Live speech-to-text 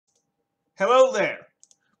Hello there.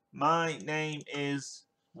 My name is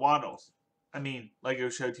Wattles. I mean,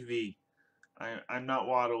 legoshowtv. I'm not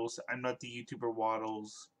Wattles. I'm not the YouTuber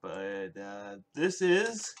Wattles, but this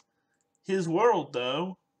is his world,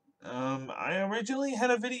 though. I originally had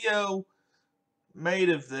a video made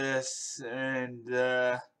of this, and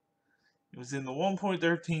it was in the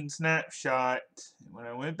 1.13 snapshot. When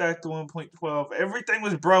I went back to 1.12, everything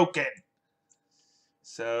was broken.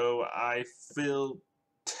 So I feel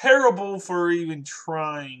terrible for even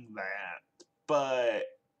trying that, but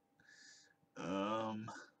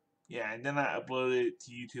yeah, and then I uploaded it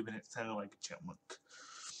to YouTube and it sounded like a chipmunk.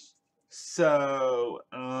 So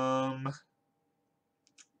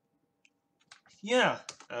yeah,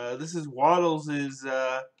 this is Wattles'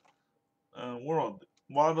 world.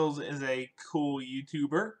 Wattles is a cool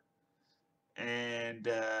YouTuber, and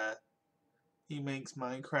he makes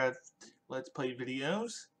Minecraft Let's Play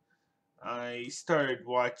videos. I started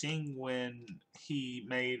watching when he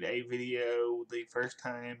made a video the first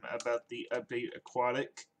time about the update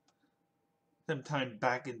Aquatic, sometime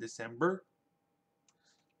back in December,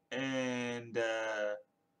 and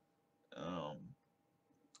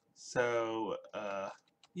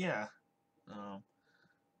yeah,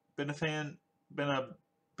 been a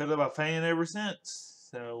bit of a fan ever since.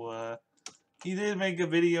 So he did make a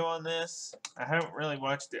video on this. I haven't really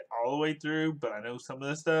watched it all the way through, but I know some of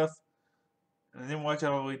the stuff. And I didn't watch it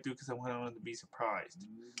all the way through because I wanted to be surprised.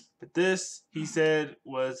 But this, he said,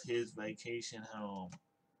 was his vacation home.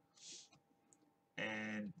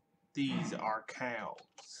 And these are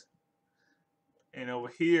cows. And over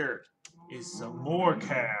here is some more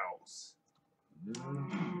cows.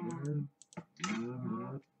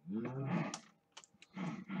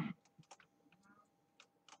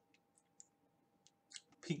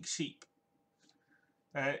 Pink sheep.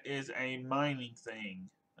 That is a mining thing.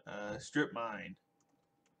 Strip mine.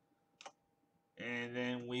 And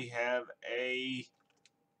then we have a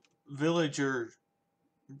villager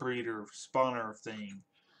breeder spawner thing.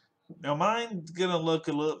 Now mine's gonna look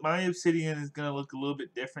a little. My obsidian is gonna look a little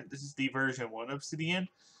bit different. This is the version 1 obsidian.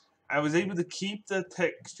 I was able to keep the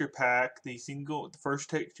texture pack, the first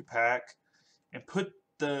texture pack, and put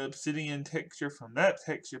the obsidian texture from that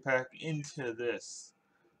texture pack into this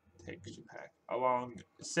texture pack.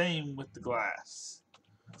 Same with the glass.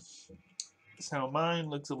 So mine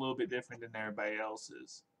looks a little bit different than everybody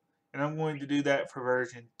else's. And I'm going to do that for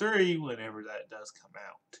version 3 whenever that does come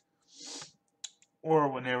out. Or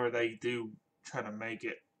whenever they do try to make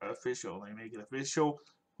it official. They make it official.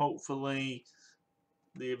 Hopefully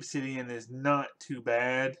the obsidian is not too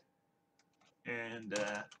bad. And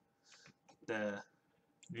the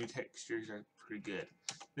new textures are pretty good.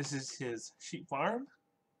 This is his sheep farm.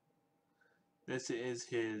 This is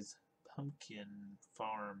his pumpkin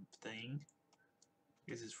farm thing.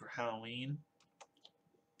 This is for Halloween.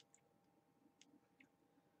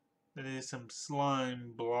 That is some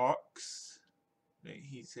slime blocks that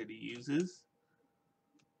he said he uses.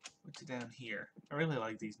 What's down here? I really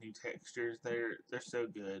like these new textures. They're so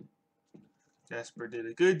good. Jasper did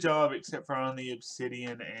a good job, except for on the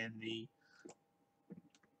obsidian and the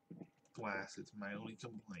glass. It's my only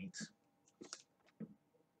complaint.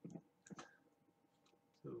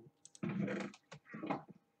 So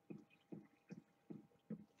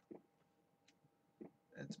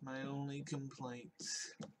that's my only complaint.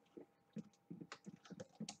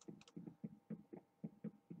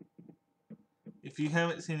 If you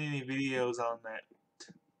haven't seen any videos on that,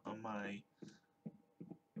 on my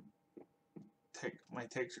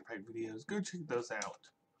texture pack videos, go check those out.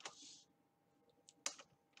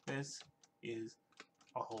 This is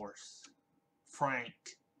a horse.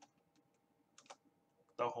 Frank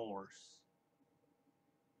the horse.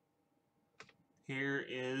 Here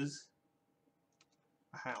is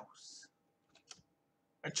a house.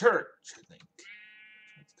 A church, I think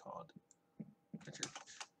it's called. A church.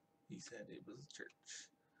 He said it was a church.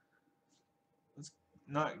 Let's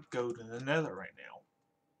not go to the nether right now.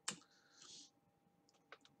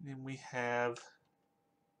 Then we have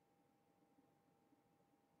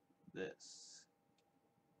this.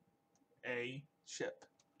 A ship.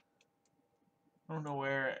 I don't know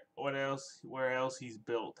where else he's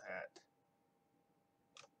built at.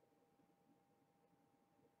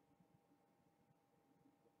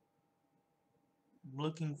 I'm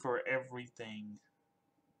looking for everything.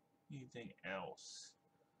 Anything else?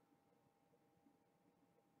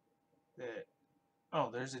 Oh,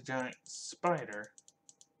 there's a giant spider.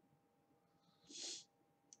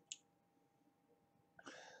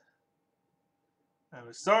 I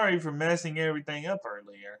was sorry for messing everything up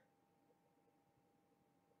earlier.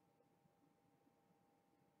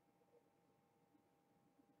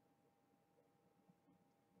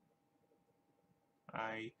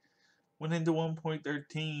 I went into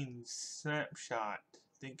 1.13 snapshot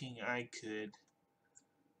thinking I could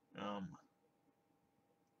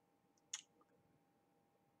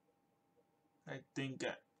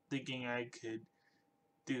thinking I could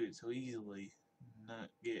do it so easily, not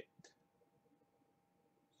get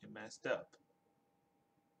messed up.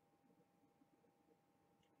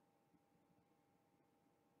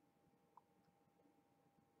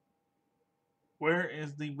 Where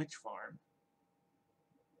is the witch farm?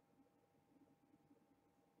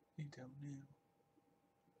 I don't know.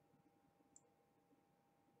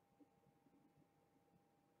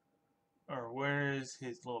 Or where is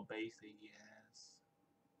his little base that he has?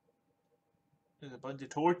 There's a bunch of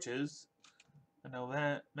torches. I know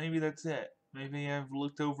that. Maybe that's it. Maybe I've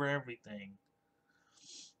looked over everything.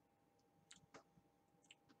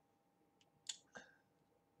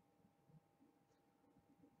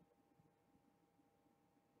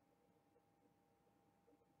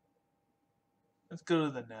 Let's go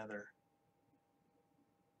to the nether.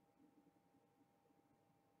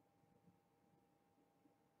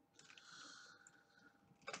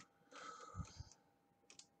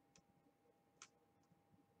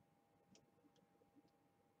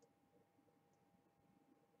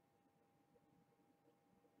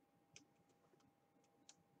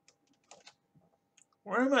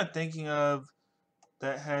 Where am I thinking of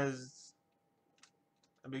that has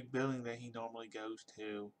a big building that he normally goes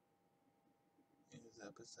to in his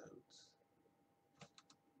episodes?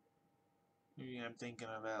 Maybe I'm thinking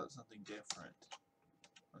about something different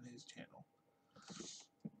on his channel.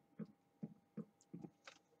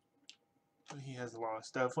 He has a lot of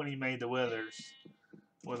stuff when he made the weather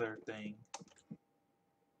thing.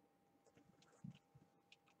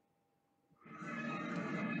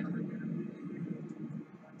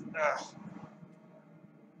 Ugh.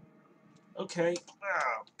 Okay.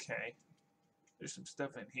 Okay. There's some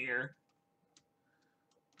stuff in here.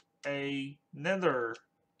 Another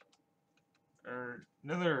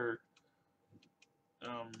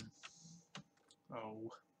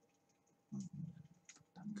oh.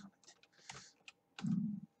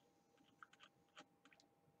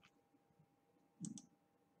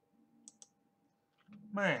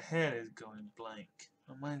 My head is going blank.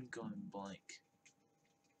 My mind's going blank.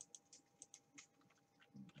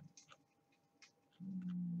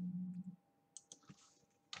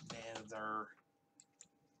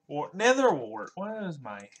 Nether wart. Why is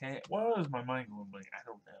my mind going blank? I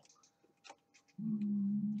don't know.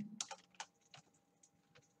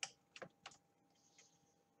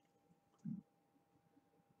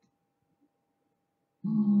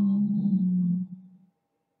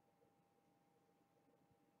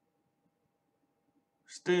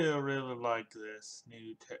 Still really like this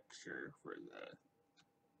new texture for the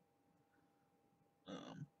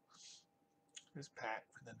this pack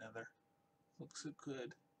for the nether. Looks so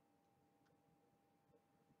good.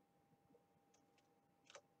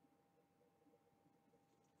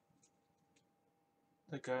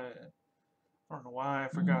 Like I don't know why I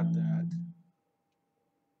forgot that.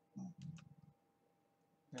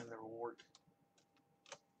 Nether wart.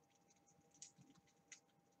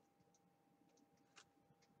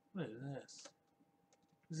 What is this?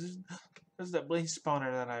 This is that blaze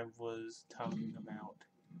spawner that I was talking about.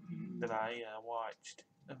 That I watched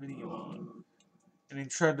a video on. And then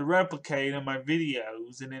tried to replicate on my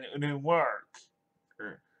videos and then it didn't work.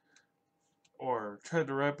 Or tried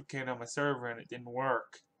to replicate on my server and it didn't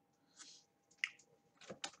work.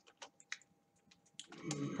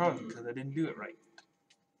 Probably because I didn't do it right.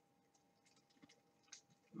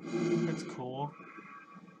 That's cool.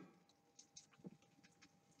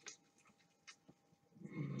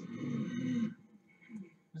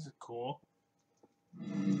 This is cool.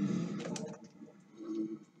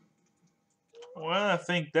 Well, I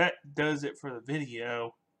think that does it for the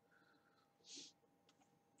video.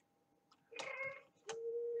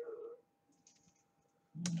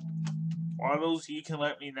 Wattles, you can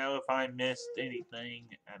let me know if I missed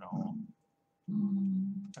anything at all.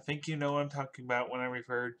 I think you know what I'm talking about when I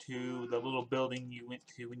referred to the little building you went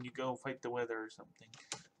to when you go fight the weather or something.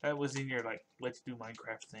 That was in your, like, let's do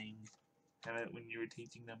Minecraft thing. When you were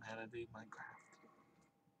teaching them how to do Minecraft.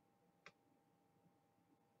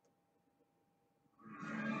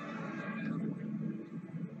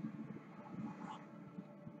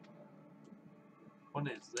 What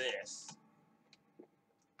is this?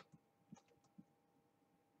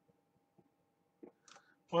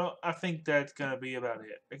 Well, I think that's gonna be about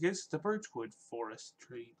it. I guess the birchwood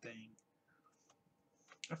forestry thing.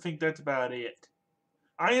 I think that's about it.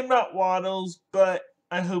 I am not Wattles, but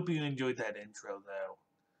I hope you enjoyed that intro, though.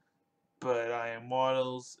 But I am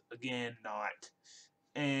Wattles, again, not.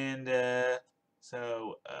 And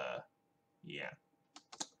so yeah,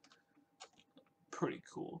 pretty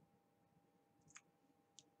cool.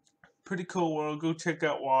 Pretty cool world. Go check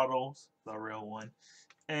out Wattles, the real one.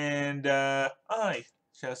 And I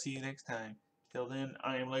shall see you next time. Till then,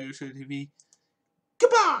 I am LegoShowtv.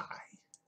 Goodbye!